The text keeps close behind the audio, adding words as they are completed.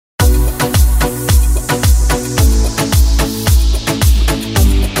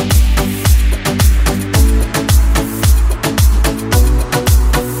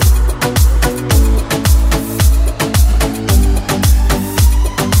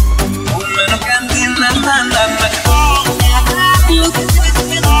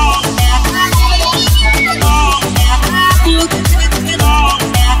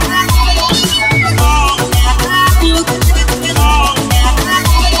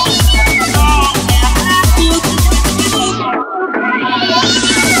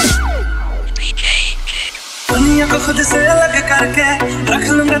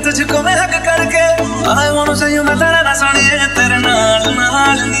लूंगा तुझको मैं हक करके I wanna say you मैं तेरा ना सोनिए तेरे नाल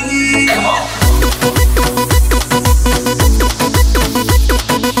नाल नी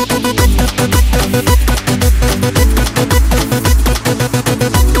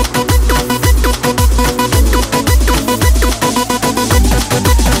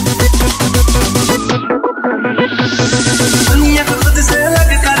दुनिया को खुद से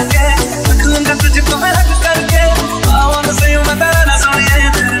अलग करके रख लूंगा तुझको मैं हक करके I wanna say you मैं तेरा ना सोनिए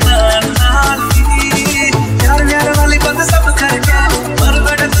तेरे नाल नाल नी यार यार वाली बात सब करके और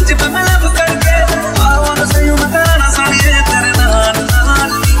बेटा तुझ पे मैं लव करके I wanna say you मैं तेरा ना सोनिए तेरे नाल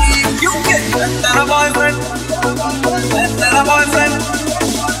नाल नी क्योंकि मैं तेरा बॉयफ्रेंड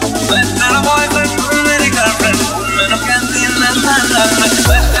तू मेरी गर्लफ्रेंड मैं कहती ना ना ना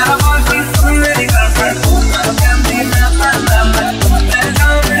मैं तेरा बॉयफ्रेंड तू मेरी गर्लफ्रेंड मैं कहती ना ना ना मैं तेरा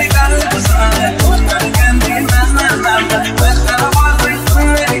मेरी गर्लफ्रेंड मैं कहती ना ना ना मैं तेरा बॉयफ्रेंड तू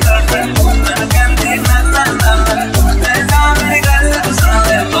मेरी गर्लफ्रेंड मैं कहती ना ना ना मैं तेरा मेरी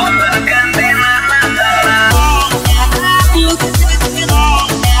गर्लफ्रेंड मैं कहती ना ना ना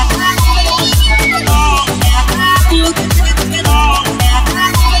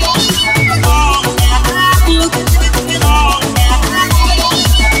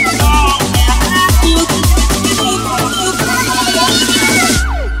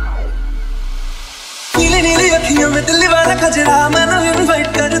नीली नीली अखियों में दिल्ली वाला खजरा मैंने इनवाइट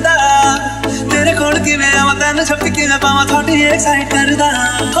करदा तेरे कोल किवें आवां तैनूं छप्पी किवें पावां थोड़ी एक्साइट करदा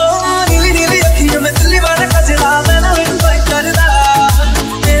हो नीली नीली अखियों में दिल्ली वाला खजरा मैंने इनवाइट करदा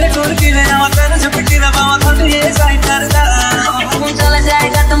तेरे कोल किवें आवां तैनूं छप्पी किवें पावां थोड़ी एक्साइट करदा